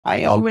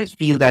I always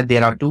feel that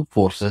there are two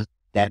forces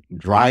that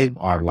drive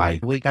our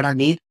life. We're going to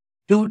need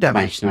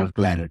two-dimensional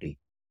clarity.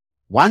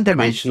 One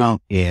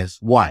dimensional is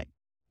why.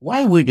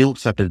 Why we do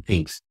certain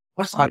things.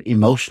 What's our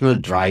emotional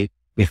drive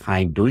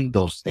behind doing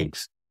those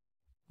things?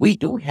 We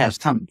do have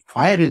some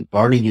fire is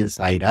burning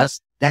inside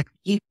us that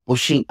keep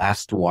pushing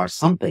us towards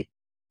something.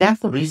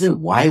 That's the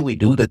reason why we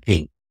do the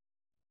thing.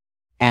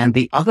 And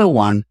the other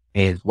one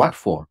is what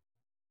for?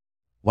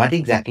 What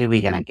exactly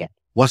we going to get?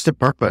 What's the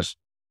purpose?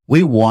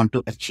 We want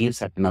to achieve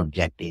certain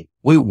objective.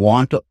 We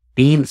want to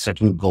attain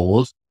certain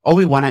goals, or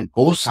we want to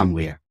go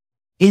somewhere.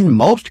 In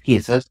most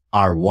cases,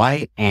 our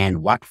why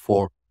and what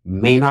for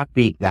may not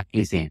be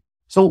exactly same.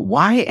 So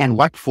why and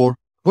what for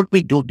could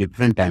be two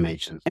different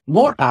dimensions.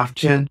 More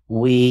often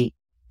we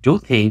do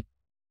things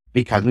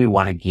because we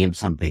want to gain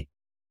something.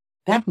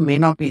 That may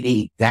not be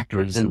the exact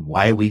reason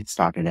why we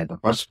started at the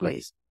first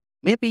place.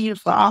 Maybe you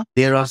thought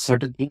there are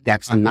certain things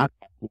that are not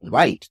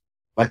right,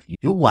 but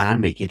you want to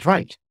make it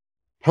right.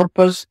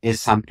 Purpose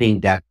is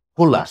something that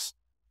pull us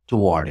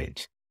toward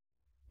it.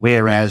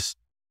 Whereas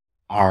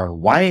our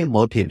why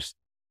motives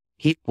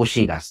keep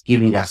pushing us,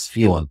 giving us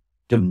fuel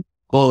to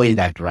go in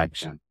that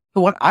direction.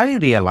 So what I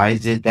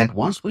realize is that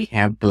once we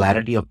have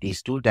clarity of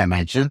these two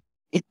dimensions,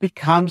 it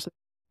becomes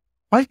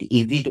quite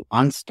easy to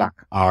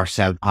unstuck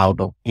ourselves out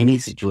of any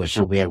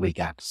situation where we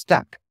got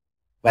stuck.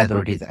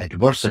 Whether it is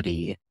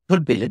adversity, it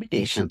could be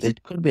limitations,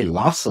 it could be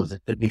losses,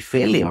 it could be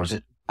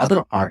failures,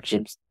 other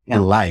hardships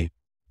in life.